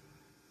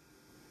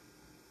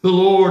 the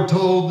Lord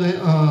told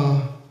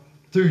them,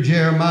 through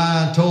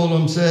Jeremiah, told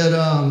them, said,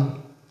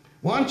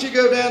 why don't you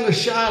go down to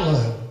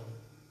Shiloh,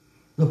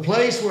 the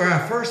place where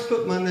I first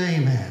put my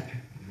name at,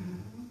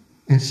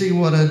 and see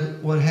what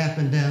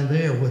happened down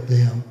there with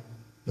them.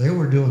 They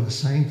were doing the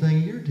same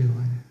thing you're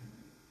doing.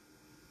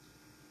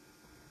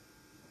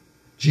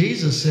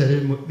 Jesus said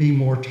it would be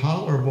more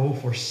tolerable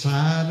for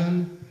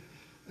Sodom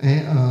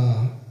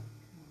and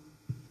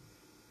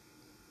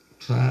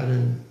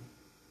Sodom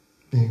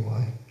and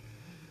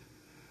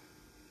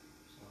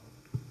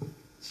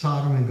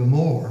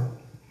Gomorrah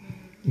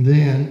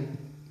than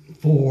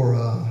for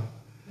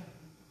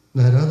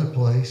that other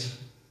place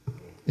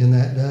in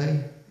that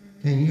day.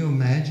 Can you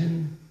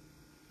imagine?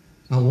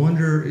 I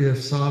wonder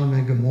if Sodom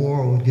and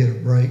Gomorrah would get a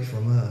break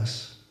from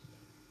us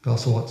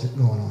because of what's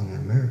going on in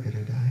America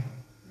today.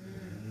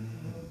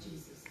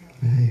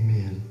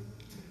 Amen.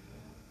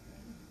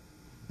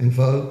 And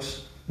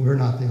folks, we're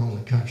not the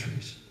only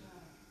countries.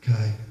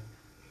 Okay?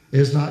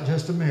 It's not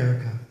just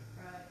America.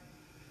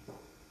 Right.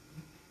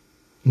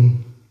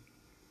 Mm.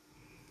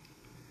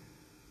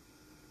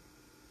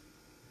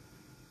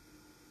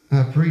 I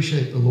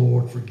appreciate the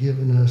Lord for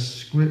giving us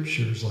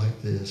scriptures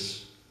like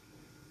this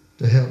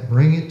to help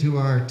bring it to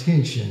our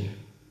attention.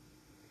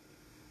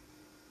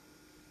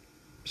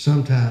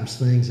 Sometimes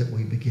things that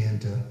we begin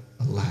to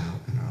allow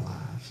in our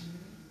lives.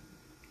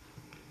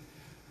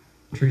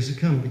 Teresa,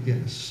 come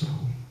begin a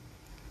song.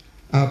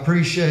 I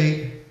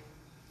appreciate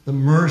the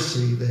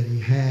mercy that He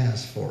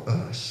has for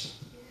us.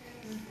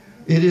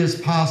 It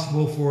is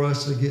possible for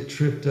us to get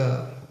tripped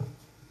up.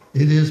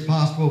 It is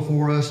possible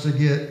for us to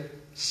get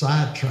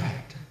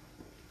sidetracked.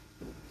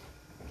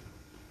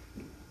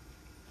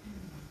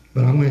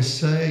 But I'm going to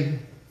say,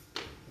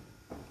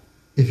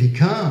 if He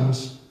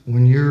comes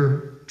when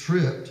you're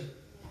tripped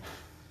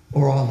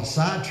or on the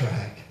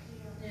sidetrack,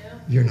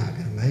 you're not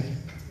going to make it.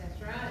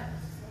 That's right.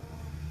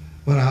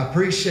 But I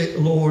appreciate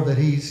the Lord that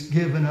He's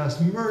given us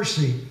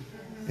mercy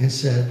and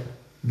said,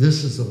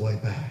 this is the way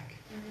back.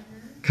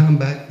 Come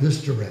back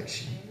this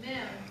direction.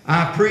 Amen.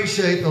 I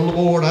appreciate the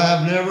Lord.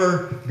 I've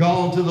never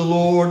gone to the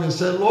Lord and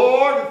said,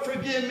 Lord,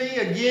 forgive me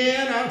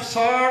again. I'm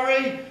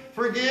sorry.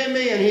 Forgive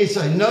me. And He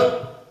said,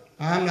 nope,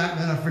 I'm not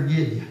going to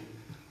forgive you.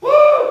 Woo!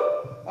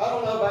 I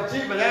don't know about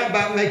you, but that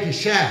about make you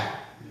shout.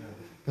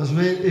 Because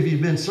if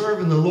you've been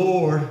serving the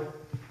Lord,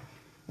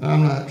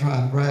 I'm not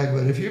trying to brag,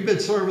 but if you've been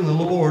serving the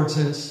Lord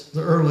since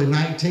the early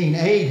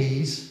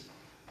 1980s,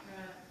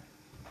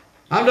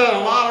 I've done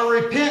a lot of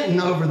repenting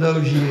over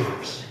those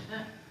years.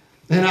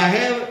 And I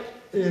haven't,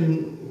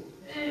 in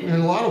a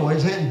lot of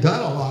ways, hadn't done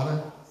a lot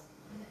of,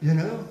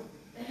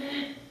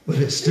 but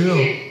it's still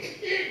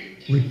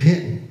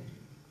repenting.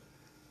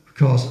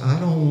 Because I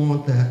don't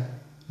want that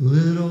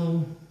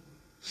little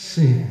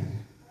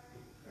sin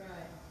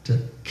to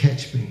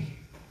catch me.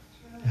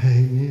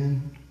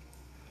 Amen.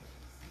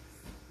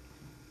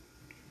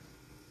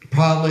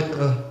 Probably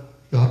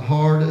the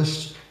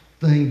hardest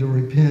thing to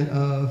repent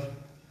of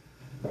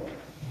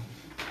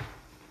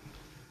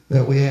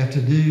that we have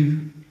to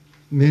do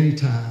many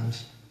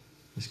times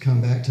is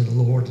come back to the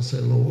Lord and say,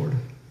 Lord,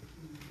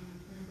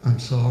 I'm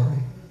sorry.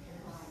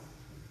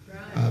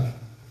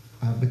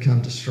 I've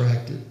become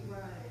distracted.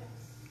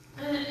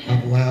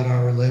 I've allowed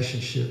our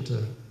relationship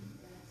to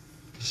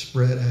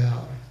spread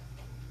out.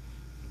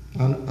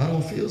 I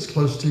don't feel as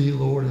close to you,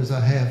 Lord, as I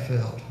have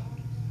felt.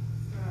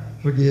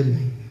 Forgive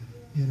me,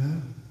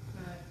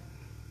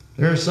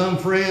 There are some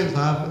friends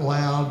I've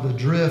allowed to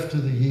drift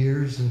through the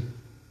years, and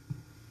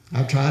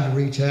I've tried to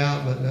reach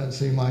out, but it doesn't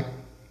seem like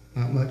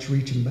not much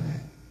reaching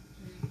back.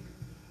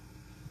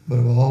 But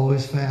I've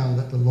always found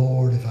that the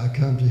Lord, if I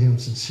come to Him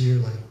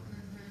sincerely,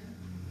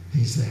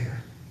 He's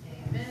there.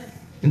 Amen.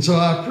 And so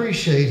I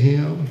appreciate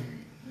Him.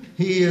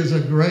 He is a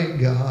great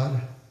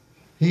God.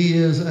 He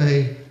is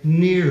a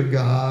near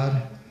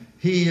God.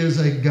 He is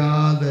a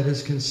God that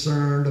is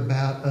concerned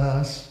about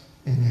us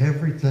and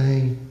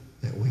everything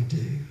that we do.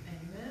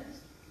 Amen.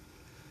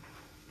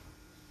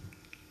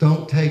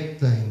 Don't take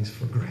things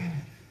for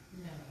granted.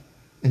 No.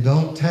 And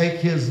don't take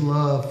His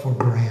love for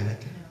granted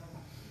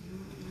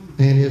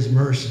and His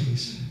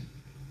mercies,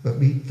 but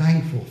be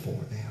thankful for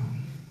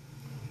them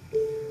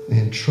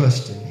and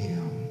trust in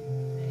Him.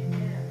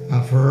 Amen.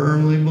 I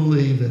firmly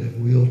believe that if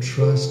we'll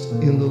trust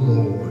in the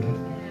Lord,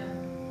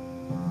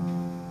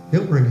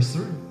 He'll bring us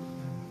through.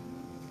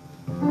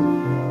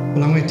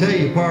 But I'm going to tell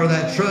you, part of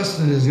that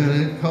trusting is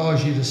going to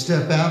cause you to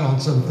step out on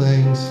some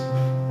things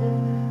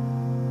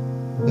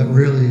that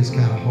really is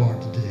kind of hard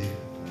to do.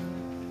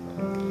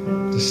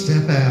 To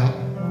step out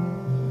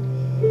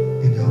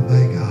and to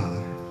obey God.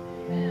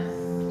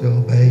 To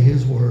obey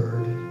His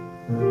word.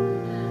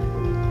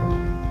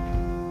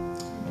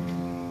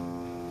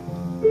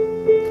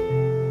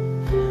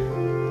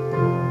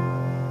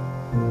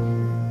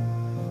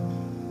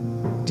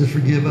 To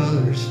forgive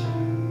others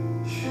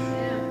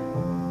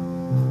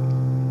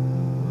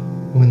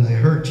when they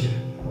hurt you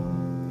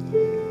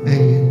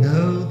and you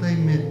know they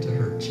meant to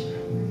hurt you.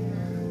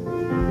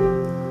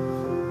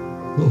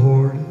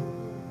 Lord,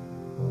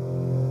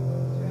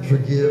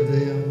 forgive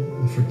them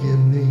and forgive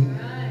me.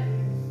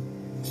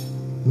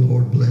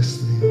 Lord, bless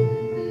them.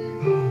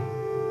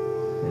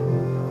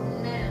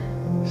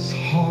 It's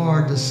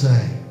hard to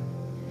say,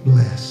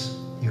 bless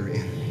your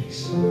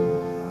enemies.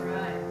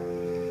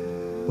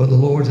 But the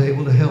Lord's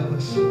able to help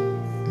us,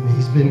 and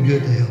He's been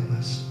good to help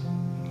us.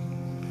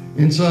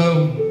 And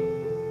so,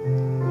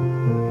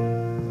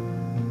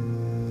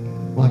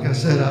 like I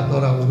said, I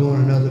thought I was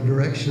going another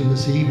direction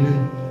this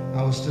evening.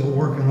 I was still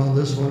working on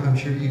this one, I'm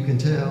sure you can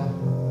tell.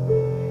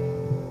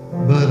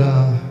 But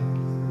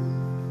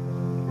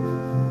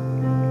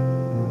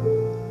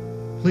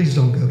please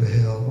don't go to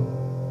hell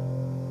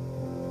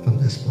from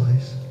this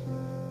place.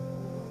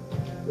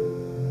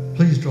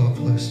 Please draw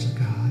close to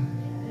God.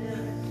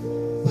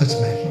 Let's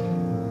make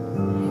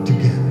it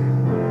together.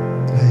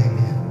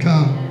 Amen.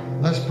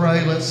 Come, let's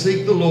pray. Let's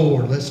seek the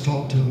Lord. Let's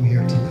talk to Him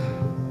here tonight.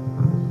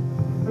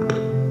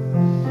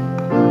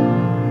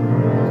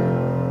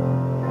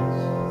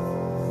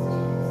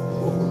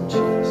 Oh,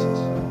 Jesus.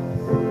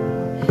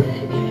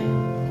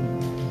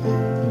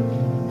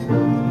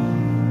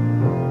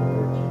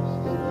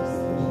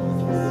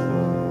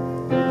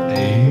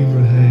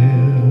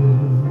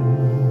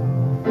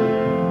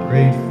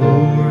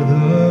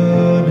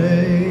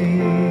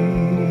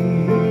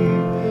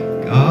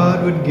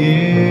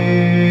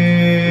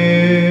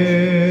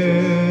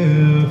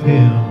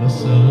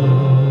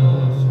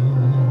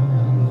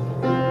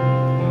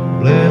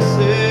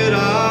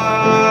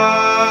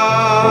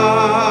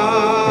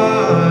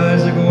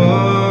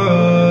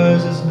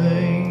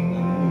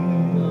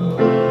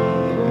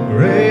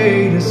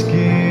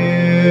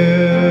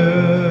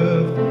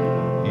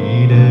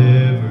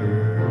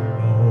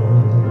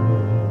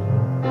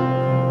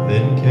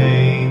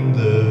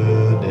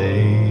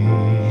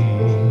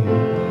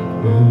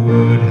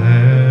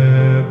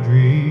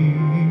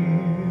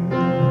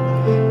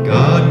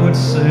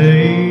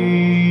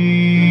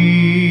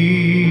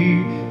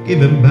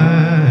 give him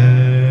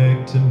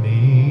back to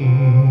me.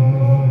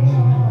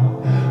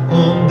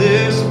 On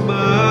this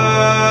mountain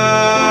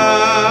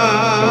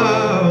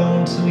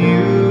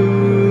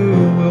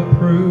you will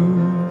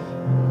prove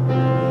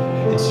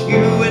it's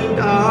you and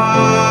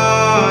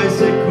I,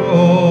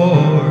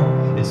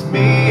 Zikor, it's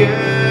me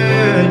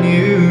and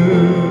you.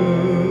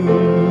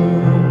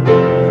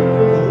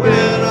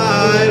 When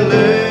I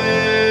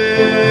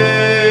lay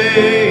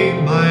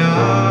my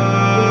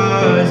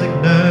Isaac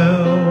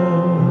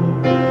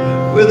down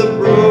with a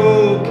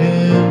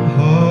broken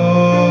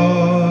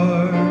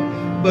heart,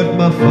 but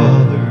my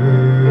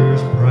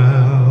father's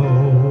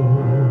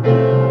proud.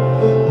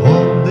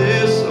 On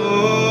this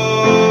altar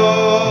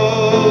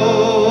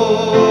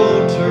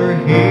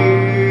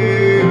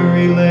here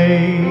he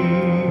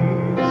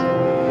lays,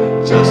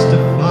 just to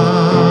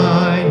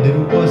find it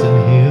wasn't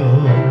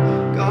him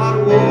God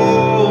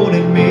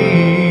wanted me.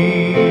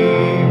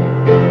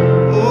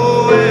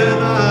 Oh, when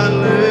I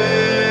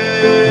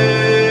lay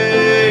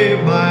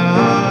my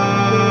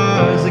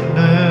Isaac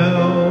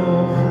down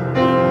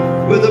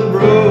with a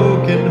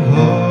broken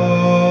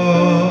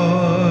heart,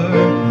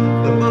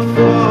 but my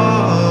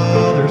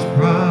father's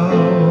proud.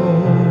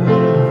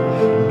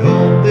 And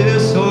on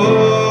this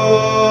altar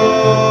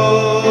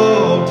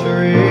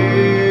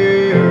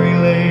here he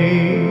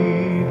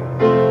laid,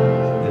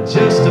 and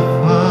just to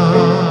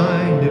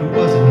find it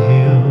wasn't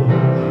him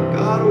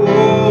God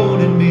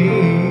wanted me.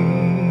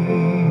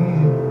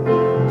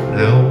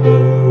 Now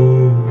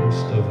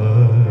most of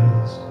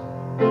us,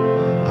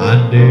 I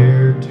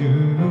dare to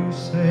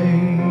say,